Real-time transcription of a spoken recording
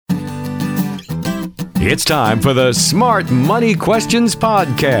It's time for the Smart Money Questions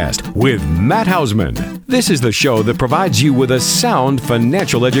Podcast with Matt Hausman. This is the show that provides you with a sound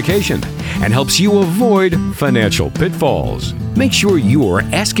financial education and helps you avoid financial pitfalls. Make sure you are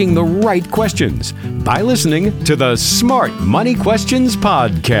asking the right questions by listening to the Smart Money Questions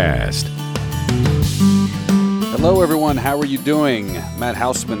Podcast. Hello, everyone. How are you doing? Matt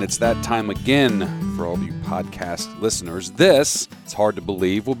Hausman. It's that time again for all of you podcast listeners. This, it's hard to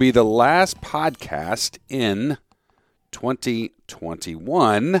believe, will be the last podcast in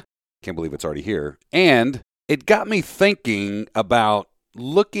 2021. Can't believe it's already here. And it got me thinking about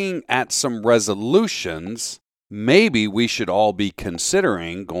looking at some resolutions maybe we should all be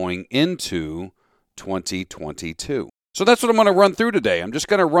considering going into 2022. So that's what I'm going to run through today. I'm just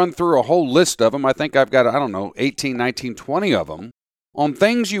going to run through a whole list of them. I think I've got, 18, 19, 20 of them on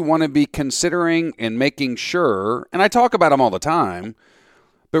things you want to be considering and making sure, and I talk about them all the time,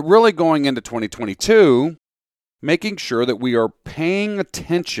 but really going into 2022, making sure that we are paying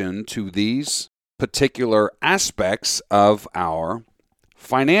attention to these particular aspects of our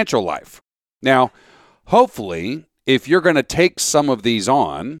financial life. Now, hopefully, if you're going to take some of these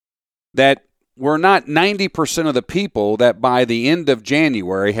on, that we're not 90% of the people that by the end of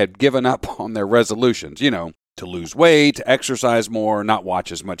January had given up on their resolutions, to lose weight, to exercise more, not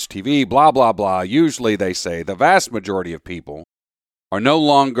watch as much TV, blah, blah, blah. Usually they say the vast majority of people are no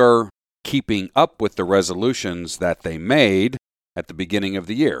longer keeping up with the resolutions that they made at the beginning of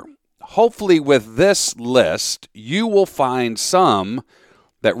the year. Hopefully with this list, you will find some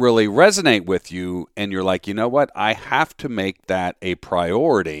that really resonate with you and you're like, you know what, I have to make that a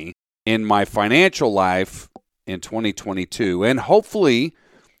priority in my financial life in 2022 and hopefully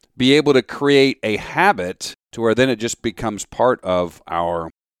be able to create a habit to where then it just becomes part of our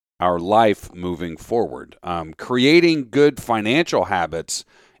life moving forward. Creating good financial habits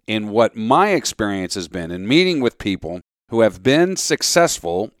in what my experience has been in meeting with people who have been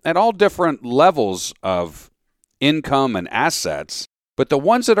successful at all different levels of income and assets, but the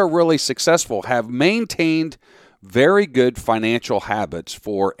ones that are really successful have maintained very good financial habits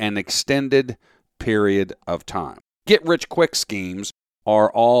for an extended period of time. Get-rich-quick schemes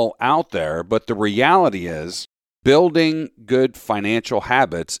are all out there, but the reality is building good financial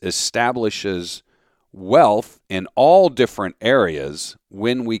habits establishes wealth in all different areas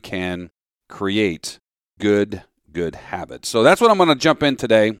when we can create good habits. So that's what I'm going to jump in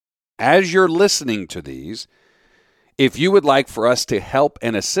today. As you're listening to these, if you would like for us to help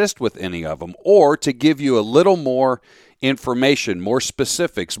and assist with any of them or to give you a little more information, more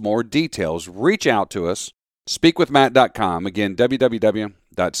specifics, more details, reach out to us, speakwithmatt.com. Again,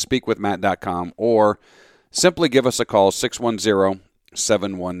 www.speakwithmatt.com, or simply give us a call,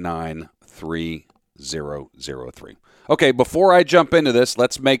 610-719-3003. Okay, before I jump into this,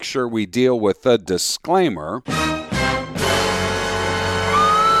 let's make sure we deal with the disclaimer.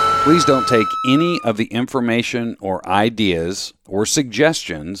 Please don't take any of the information or ideas or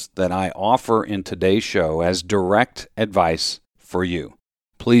suggestions that I offer in today's show as direct advice for you.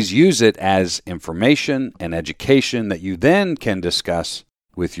 Please use it as information and education that you then can discuss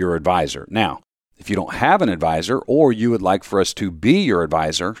with your advisor. Now, if you don't have an advisor or you would like for us to be your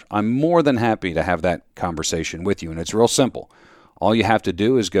advisor, I'm more than happy to have that conversation with you. And it's real simple. All you have to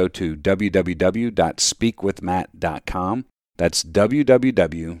do is go to www.speakwithmatt.com. That's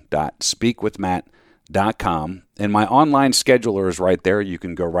www.speakwithmatt.com. And my online scheduler is right there. You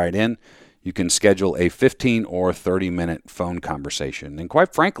can go right in. You can schedule a 15 or 30-minute phone conversation. And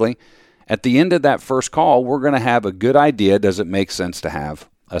quite frankly, at the end of that first call, we're going to have a good idea. Does it make sense to have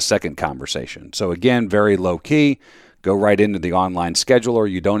a second conversation? So again, very low key. Go right into the online scheduler.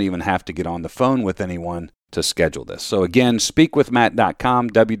 You don't even have to get on the phone with anyone to schedule this. So again, speakwithmatt.com,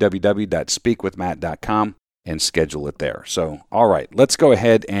 www.speakwithmatt.com. and schedule it there. So, all right, let's go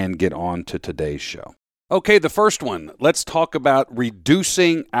ahead and get on to today's show. Okay, the first one, let's talk about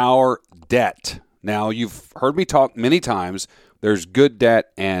reducing our debt. Now, you've heard me talk many times, there's good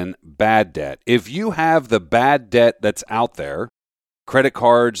debt and bad debt. If you have the bad debt that's out there, credit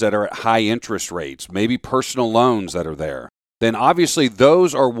cards that are at high interest rates, maybe personal loans that are there, then obviously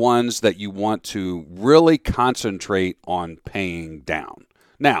those are ones that you want to really concentrate on paying down.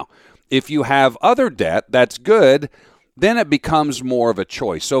 Now, if you have other debt that's good, then it becomes more of a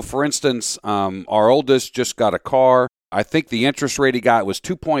choice. So, for instance, our oldest just got a car. I think the interest rate he got was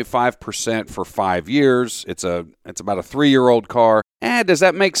 2.5% for 5 years. It's about a 3-year-old car. Does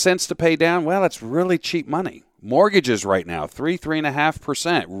that make sense to pay down? Well, it's really cheap money. Mortgages right now,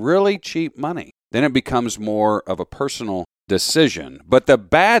 3.5%, really cheap money. Then it becomes more of a personal decision. But the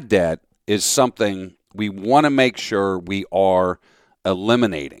bad debt is something we want to make sure we are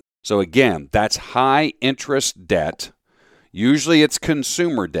eliminating. So again, that's high interest debt. Usually it's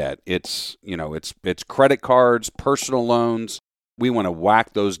consumer debt. It's credit cards, personal loans. We want to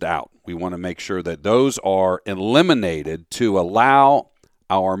whack those out. We want to make sure that those are eliminated to allow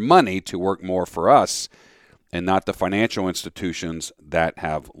our money to work more for us and not the financial institutions that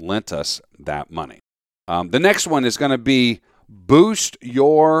have lent us that money. The next one is going to be boost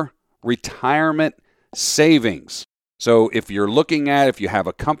your retirement savings. So if you have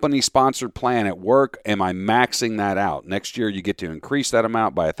a company-sponsored plan at work, am I maxing that out? Next year, you get to increase that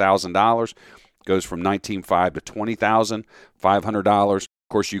amount by $1,000. Goes from $19,500 to $20,500. Of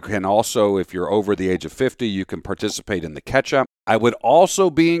course, you can also, if you're over the age of 50, you can participate in the catch-up. I would also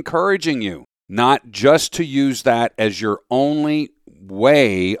be encouraging you not just to use that as your only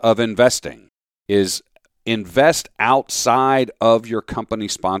way of investing, is invest outside of your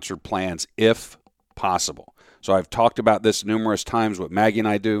company-sponsored plans if possible. So I've talked about this numerous times, what Maggie and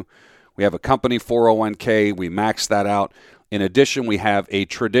I do. We have a company 401k. We max that out. In addition, we have a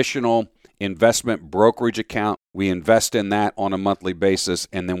traditional investment brokerage account. We invest in that on a monthly basis.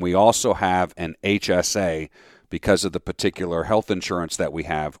 And then we also have an HSA because of the particular health insurance that we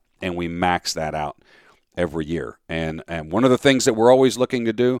have, and we max that out every year. And one of the things that we're always looking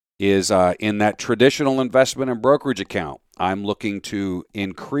to do is in that traditional investment and brokerage account, I'm looking to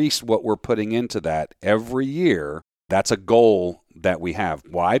increase what we're putting into that every year. That's a goal that we have.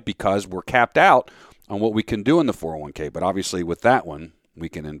 Why? Because we're capped out on what we can do in the 401k. But obviously with that one, we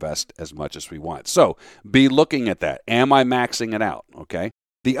can invest as much as we want. So be looking at that. Am I maxing it out? Okay.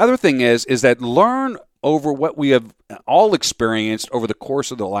 The other thing is that learn over what we have all experienced over the course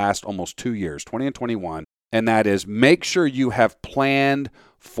of the last almost 2 years, 20 and 21. And that is, make sure you have planned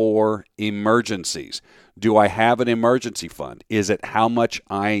for emergencies. Do I have an emergency fund? Is it how much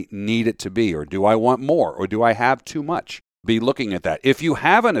I need it to be? Or do I want more? Or do I have too much? Be looking at that. If you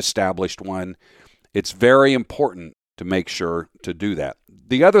have an established one, it's very important to make sure to do that.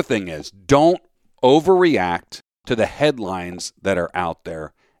 The other thing is, don't overreact to the headlines that are out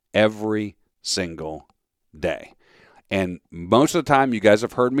there every single day. And most of the time, you guys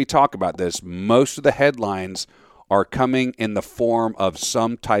have heard me talk about this, most of the headlines are coming in the form of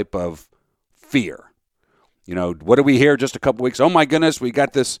some type of fear. What do we hear just a couple weeks? Oh my goodness, we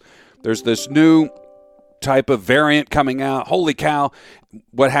got this, there's this new type of variant coming out. Holy cow.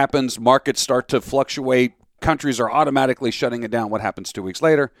 What happens? Markets start to fluctuate. Countries are automatically shutting it down. What happens 2 weeks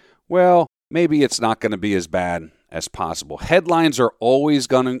later? Well, maybe it's not going to be as bad as possible. Headlines are always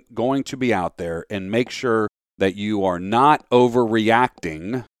going to be out there, and make sure that you are not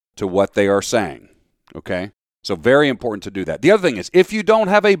overreacting to what they are saying. Okay? So very important to do that. The other thing is, if you don't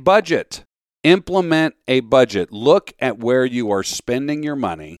have a budget, implement a budget. Look at where you are spending your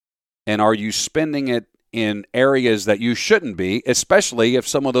money, and are you spending it in areas that you shouldn't be, especially if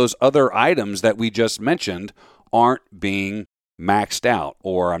some of those other items that we just mentioned aren't being maxed out,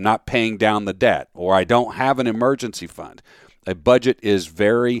 or I'm not paying down the debt, or I don't have an emergency fund. A budget is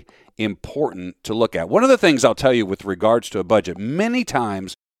very important to look at. One of the things I'll tell you with regards to a budget, many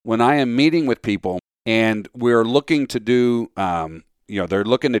times when I am meeting with people and we're looking to do, they're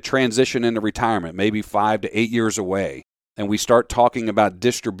looking to transition into retirement, maybe 5 to 8 years away, and we start talking about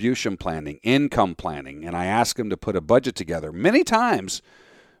distribution planning, income planning, and I ask them to put a budget together. Many times,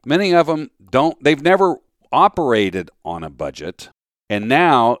 many of them they've never operated on a budget, and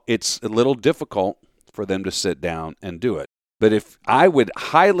now it's a little difficult for them to sit down and do it. But if I would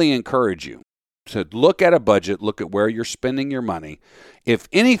highly encourage you to look at a budget, look at where you're spending your money. If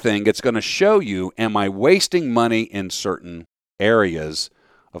anything, it's going to show you, am I wasting money in certain areas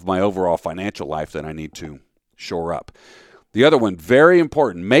of my overall financial life that I need to shore up? The other one, very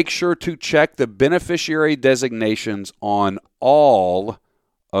important, make sure to check the beneficiary designations on all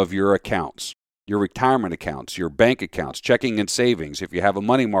of your accounts, your retirement accounts, your bank accounts, checking and savings, if you have a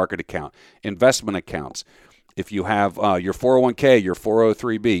money market account, investment accounts, if you have your 401k, your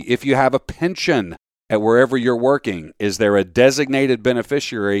 403b, if you have a pension at wherever you're working, is there a designated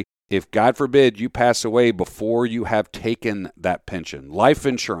beneficiary if, God forbid, you pass away before you have taken that pension? Life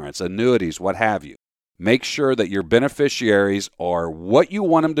insurance, annuities, what have you. Make sure that your beneficiaries are what you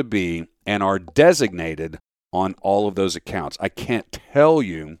want them to be and are designated on all of those accounts. I can't tell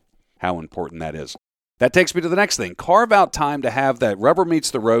you how important that is. That takes me to the next thing. Carve out time to have that rubber meets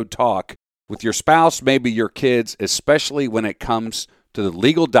the road talk with your spouse, maybe your kids, especially when it comes to the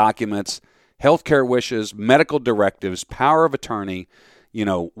legal documents, healthcare wishes, medical directives, power of attorney,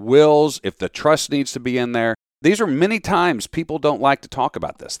 wills, if the trust needs to be in there. These are many times people don't like to talk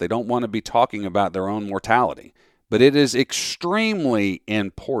about this. They don't want to be talking about their own mortality. But it is extremely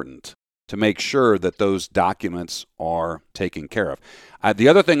important to make sure that those documents are taken care of. The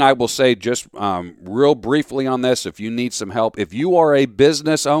other thing I will say, just real briefly on this, if you need some help, if you are a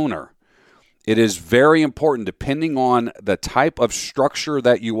business owner, it is very important, depending on the type of structure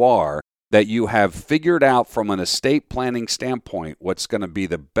that you are, that you have figured out from an estate planning standpoint what's going to be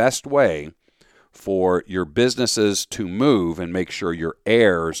the best way for your businesses to move and make sure your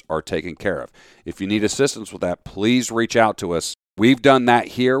heirs are taken care of. If you need assistance with that, please reach out to us. We've done that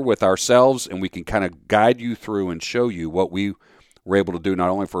here with ourselves, and we can kind of guide you through and show you what we were able to do, not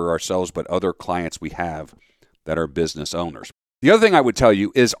only for ourselves, but other clients we have that are business owners. The other thing I would tell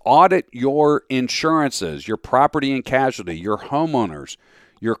you is audit your insurances, your property and casualty, your homeowners,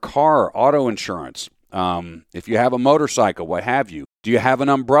 your car, auto insurance. If you have a motorcycle, what have you. Do you have an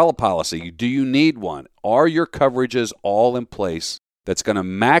umbrella policy? Do you need one? Are your coverages all in place that's going to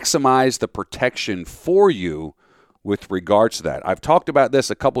maximize the protection for you with regards to that? I've talked about this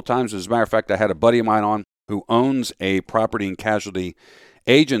a couple times. As a matter of fact, I had a buddy of mine on who owns a property and casualty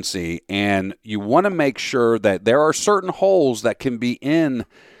agency, and you want to make sure that there are certain holes that can be in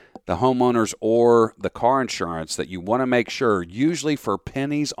the homeowners or the car insurance that you want to make sure, usually for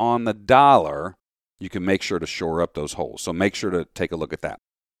pennies on the dollar, you can make sure to shore up those holes. So make sure to take a look at that.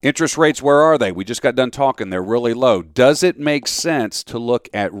 Interest rates, where are they? We just got done talking. They're really low. Does it make sense to look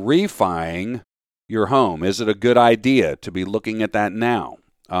at refining your home? Is it a good idea to be looking at that now?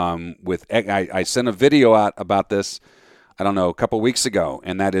 I sent a video out about this, I don't know, a couple weeks ago,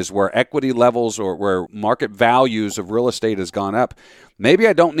 and that is where equity levels or where market values of real estate has gone up. Maybe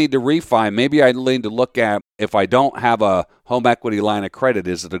I don't need to refi. Maybe I need to look at, if I don't have a home equity line of credit,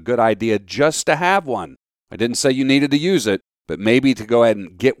 is it a good idea just to have one? I didn't say you needed to use it, but maybe to go ahead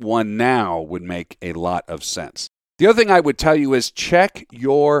and get one now would make a lot of sense. The other thing I would tell you is check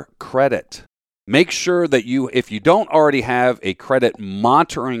your credit. Make sure that if you don't already have a credit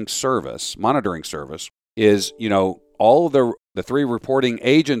monitoring service, is, all of the 3 reporting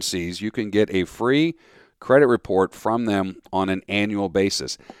agencies, you can get a free credit report from them on an annual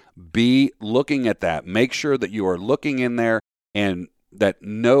basis. Be looking at that. Make sure that you are looking in there and that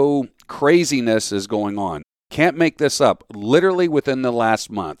no craziness is going on. Can't make this up. Literally within the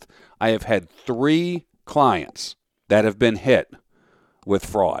last month, I have had 3 clients that have been hit with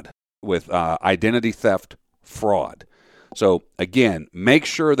fraud, with identity theft fraud. So again, make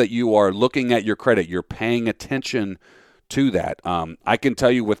sure that you are looking at your credit. You're paying attention to that. I can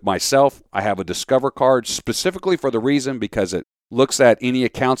tell you with myself, I have a Discover card specifically for the reason because it looks at any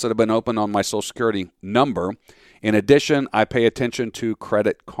accounts that have been opened on my Social Security number. In addition, I pay attention to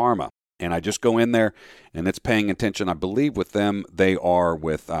Credit Karma, and I just go in there and it's paying attention. I believe with them, they are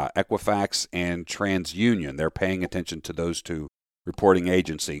with Equifax and TransUnion. They're paying attention to those 2 reporting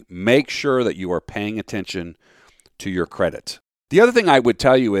agency. Make sure that you are paying attention to your credit. The other thing I would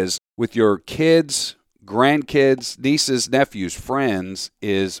tell you is with your kids, grandkids, nieces, nephews, friends,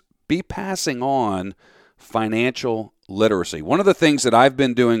 is be passing on financial literacy. One of the things that I've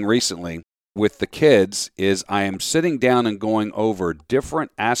been doing recently with the kids is I am sitting down and going over different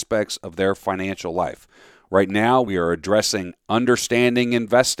aspects of their financial life. Right now, we are addressing understanding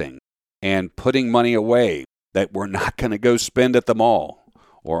investing and putting money away that we're not going to go spend at the mall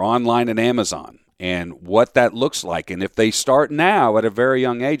or online at Amazon, and what that looks like. And if they start now at a very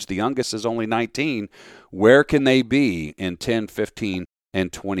young age, the youngest is only 19, where can they be in 10, 15,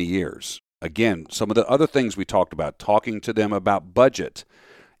 and 20 years? Again, some of the other things we talked about, talking to them about budget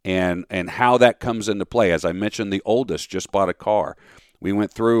and how that comes into play. As I mentioned, the oldest just bought a car. We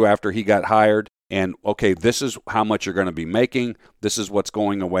went through after he got hired, and okay, this is how much you're going to be making. This is what's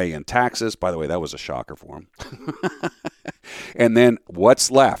going away in taxes. By the way, that was a shocker for him. And then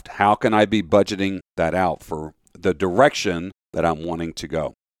what's left? How can I be budgeting that out for the direction that I'm wanting to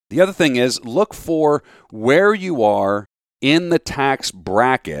go? The other thing is look for where you are in the tax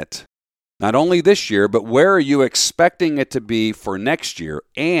bracket, not only this year, but where are you expecting it to be for next year?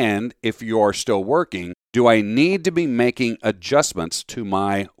 And if you are still working, do I need to be making adjustments to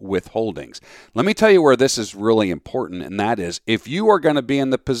my withholdings? Let me tell you where this is really important, and that is if you are going to be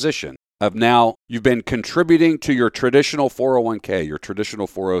in the position of now you've been contributing to your traditional 401k, your traditional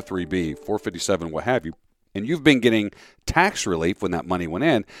 403b, 457, what have you, and you've been getting tax relief when that money went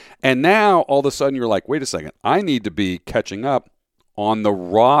in, and now all of a sudden you're like, wait a second, I need to be catching up on the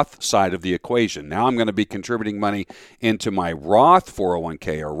Roth side of the equation. Now I'm going to be contributing money into my Roth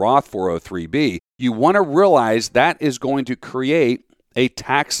 401k or Roth 403b. You want to realize that is going to create a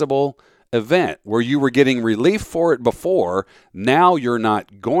taxable event where you were getting relief for it before. Now you're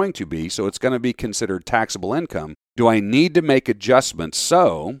not going to be, so it's going to be considered taxable income. Do I need to make adjustments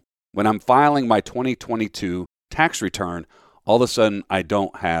so when I'm filing my 2022 tax return, all of a sudden I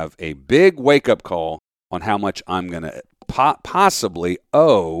don't have a big wake-up call on how much I'm going to possibly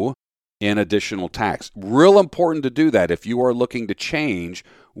owe in additional tax. Real important to do that if you are looking to change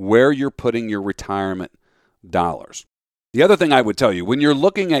where you're putting your retirement dollars. The other thing I would tell you, when you're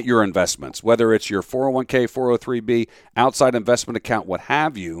looking at your investments, whether it's your 401k, 403b, outside investment account, what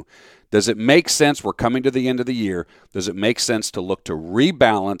have you, does it make sense? We're coming to the end of the year. Does it make sense to look to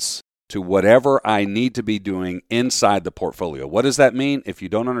rebalance to whatever I need to be doing inside the portfolio? What does that mean? If you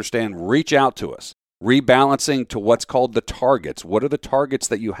don't understand, reach out to us. Rebalancing to what's called the targets. What are the targets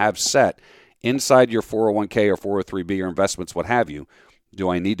that you have set inside your 401k or 403b or investments, what have you? Do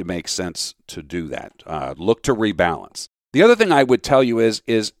I need to make sense to do that? Look to rebalance. The other thing I would tell you is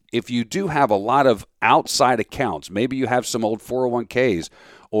if you do have a lot of outside accounts, maybe you have some old 401ks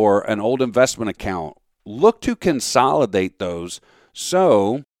or an old investment account, look to consolidate those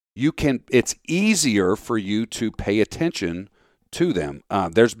so it's easier for you to pay attention to them.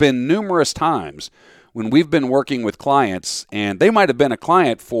 There's been numerous times when we've been working with clients, and they might have been a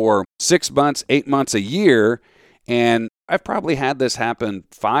client for 6 months, 8 months, a year, and I've probably had this happen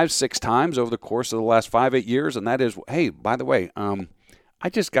 5-6 times over the course of the last 5-8 years, and that is, hey, by the way, I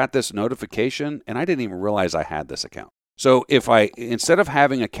just got this notification, and I didn't even realize I had this account. So instead of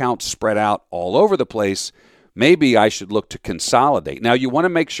having accounts spread out all over the place, maybe I should look to consolidate. Now, you want to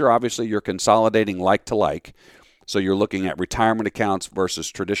make sure, obviously, you're consolidating like to like. So you're looking at retirement accounts versus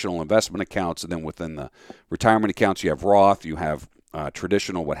traditional investment accounts, and then within the retirement accounts, you have Roth, you have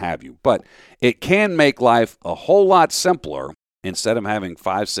traditional, what have you. But it can make life a whole lot simpler instead of having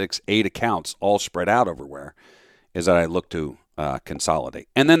 5, 6, 8 accounts all spread out everywhere, is that I look to consolidate.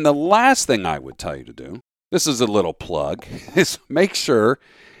 And then the last thing I would tell you to do, this is a little plug, is make sure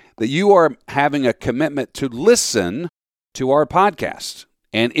that you are having a commitment to listen to our podcast.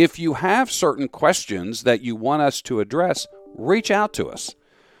 And if you have certain questions that you want us to address, reach out to us.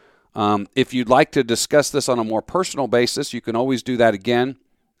 If you'd like to discuss this on a more personal basis, you can always do that again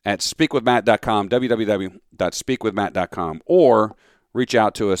at speakwithmatt.com, www.speakwithmatt.com, or reach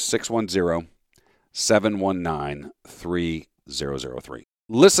out to us 610-719-3003.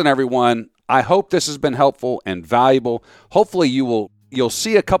 Listen, everyone, I hope this has been helpful and valuable. Hopefully you'll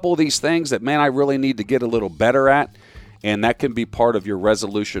see a couple of these things that, man, I really need to get a little better at. And that can be part of your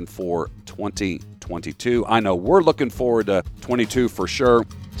resolution for 2022. I know we're looking forward to 22 for sure.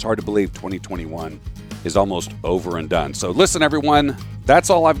 It's hard to believe 2021 is almost over and done. So listen, everyone,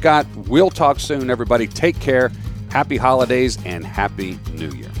 that's all I've got. We'll talk soon, everybody. Take care. Happy holidays and Happy New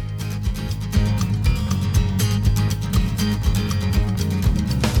Year.